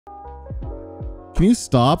Can you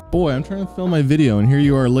stop? Boy, I'm trying to film my video and here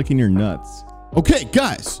you are licking your nuts. Okay,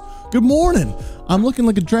 guys, good morning. I'm looking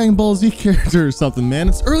like a Dragon Ball Z character or something, man.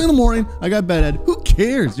 It's early in the morning. I got bedhead. Who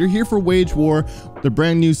cares? You're here for Wage War, the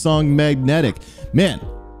brand new song Magnetic. Man,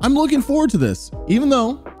 I'm looking forward to this, even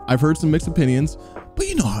though I've heard some mixed opinions, but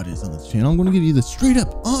you know how it is on this channel. I'm going to give you the straight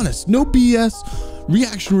up, honest, no BS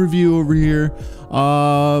reaction review over here.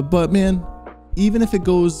 But man, even if it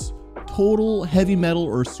goes total heavy metal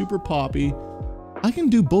or super poppy, I can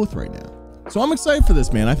do both right now. So I'm excited for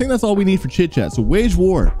this, man. I think that's all we need for chit chat. So Wage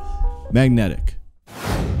War, Magnetic.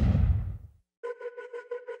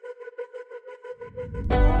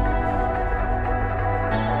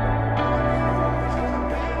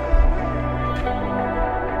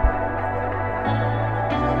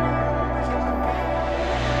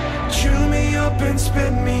 Chew me up and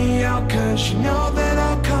spit me out, 'cause you know that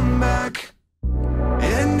I'll come back.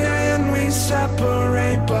 And then we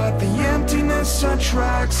separate, but the emptiness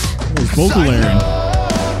attracts. Vocal layering.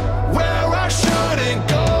 Where I shouldn't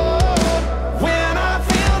go when I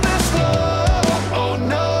feel this low. Oh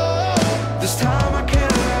no, this time I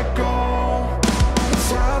can't let go.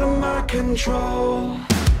 It's out of my control.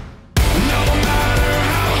 No matter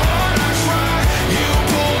how hard I try, you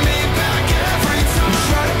pull me back every time.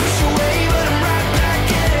 Try to push away, but I'm right back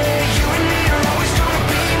in it. You and me are always gonna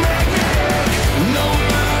be magnetic. No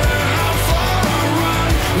matter how far I run,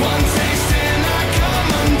 one taste and I come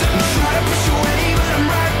undone. Try to push away, but I'm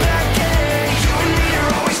right back in it. You and me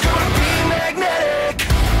are always gonna be magnetic.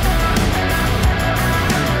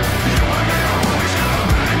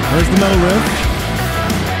 There's the metal riff.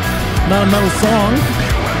 Not a metal song.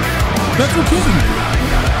 That's okay.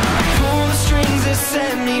 Pull the strings that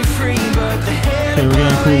set me free, but the head Okay, we're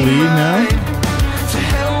getting a cool lead now. to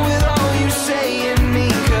hell with all you say in me,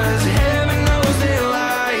 'cause heaven knows there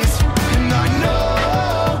lies. And I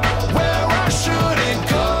know where I shouldn't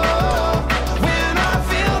go when I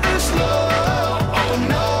feel this low. Oh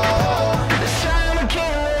no, this time I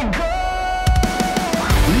can't let go.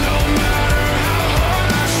 No matter how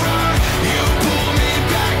hard I try, you pull me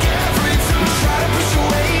back every time. Try to push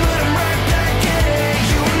away, but I'm right back in it.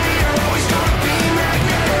 You and me are always gonna be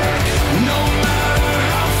magnetic. No matter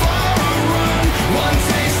how far I run, one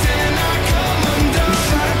taste and I come undone.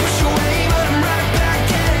 Try to push away, but I'm right back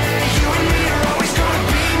in it. You and me are always gonna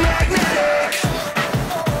be magnetic.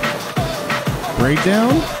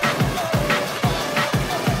 Breakdown?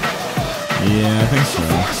 Yeah, I think so.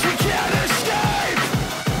 Force we can't escape.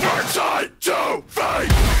 We're tied to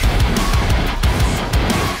fate.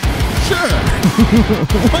 Sure.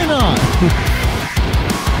 Why not?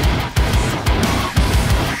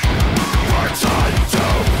 We're tied to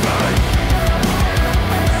fate.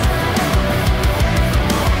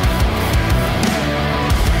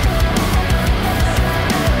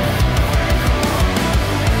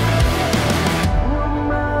 No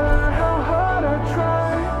matter how hard I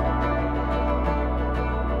try,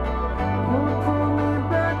 you pull me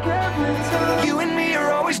back every time. You and me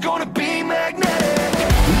are always gonna be magnetic.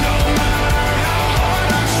 No matter how hard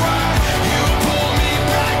I try, you pull me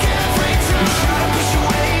back every time. Try to push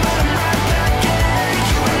away, but I'm right back in it.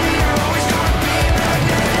 You and me are always gonna be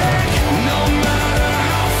magnetic. No matter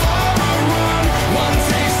how far I run, one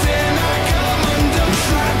taste and I come undone.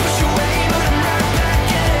 Try to push away, but I'm right back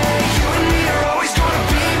in it. You and me are always gonna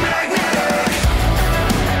be magnetic.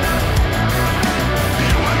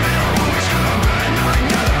 You and me are always gonna be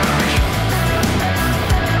magnetic.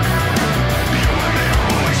 You and me are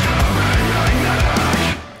always gonna be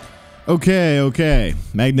magnetic. Okay.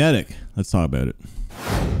 Magnetic. Let's talk about it.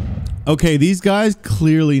 Okay, these guys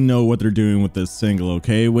clearly know what they're doing with this single,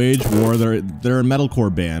 okay? Wage War, they're a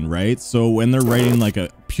metalcore band, right? So when they're writing like a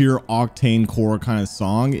pure octane core kind of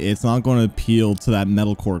song, it's not going to appeal to that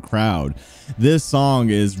metalcore crowd. This song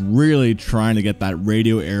is really trying to get that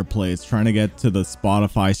radio airplay. It's trying to get to the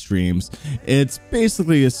Spotify streams. It's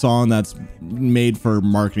basically a song that's made for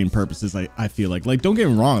marketing purposes. I feel like don't get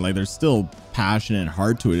me wrong, like there's still passion and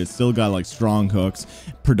heart to it. It's still got like strong hooks,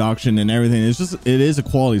 production and everything. It is a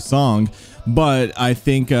quality song, but I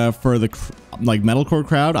think for the like metalcore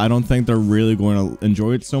crowd, I don't think they're really going to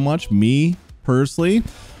enjoy it so much. Me personally,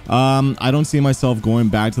 I don't see myself going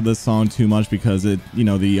back to this song too much because it, you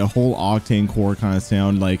know, the whole octane core kind of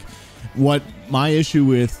sound. Like what my issue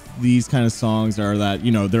with these kind of songs are that,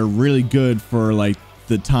 you know, they're really good for like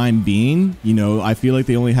the time being. You know, I feel like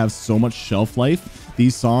they only have so much shelf life.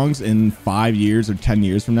 These songs in 5 years or 10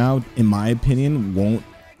 years from now, in my opinion, won't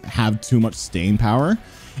have too much staying power.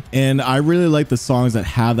 And I really like the songs that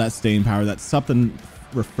have that staying power. That's something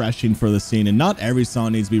refreshing for the scene. And not every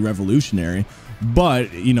song needs to be revolutionary,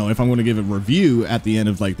 But, you know, if I'm going to give a review at the end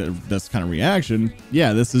of like this kind of reaction,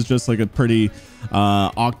 yeah, this is just like a pretty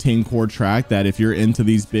octane core track that if you're into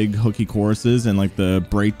these big hooky choruses and like the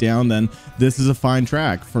breakdown, then this is a fine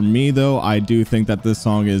track. For me though, I do think that this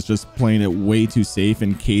song is just playing it way too safe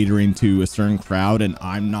and catering to a certain crowd, and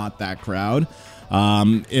I'm not that crowd.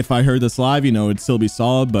 If I heard this live, you know, it'd still be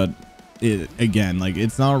solid, but again, like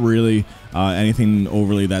it's not really anything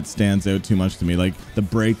overly that stands out too much to me. Like the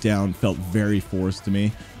breakdown felt very forced to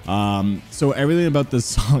me. So everything about this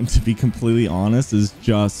song, to be completely honest, is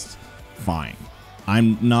just fine.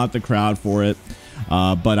 I'm not the crowd for it,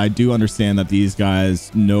 but I do understand that these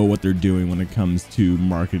guys know what they're doing when it comes to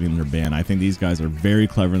marketing their band. I think these guys are very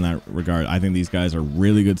clever in that regard. I think these guys are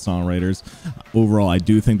really good songwriters. Overall, I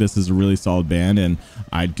do think this is a really solid band, and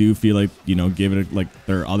I do feel like, you know, give it like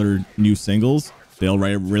their other new singles, they'll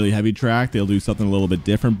write a really heavy track, they'll do something a little bit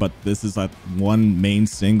different, but this is like one main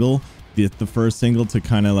single, the first single to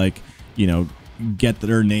kind of like, you know, get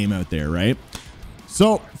their name out there, right?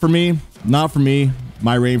 So for me, not for me,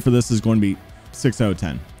 my rating for this is going to be 6 out of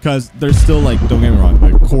 10, because there's still, like, don't get me wrong,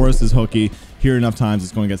 the chorus is hooky, hear enough times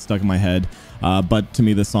it's going to get stuck in my head, but to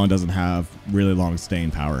me this song doesn't have really long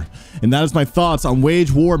staying power. And that is my thoughts on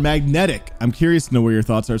Wage War Magnetic. I'm curious to know where your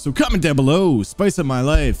thoughts are, so comment down below. Spice up my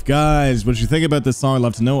life, guys. What you think about this song, I'd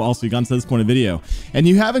love to know. Also, you got to this point of the video and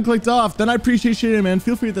you haven't clicked off, then I appreciate you, man.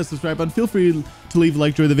 Feel free to hit the subscribe button, feel free to leave a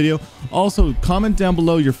like, enjoy the video. Also, comment down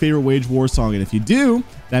below your favorite Wage War song, and if you do,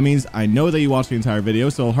 that means I know that you watched the entire video,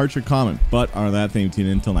 so I'll heart your comment. But on that thing, tune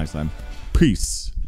in until next time. Peace.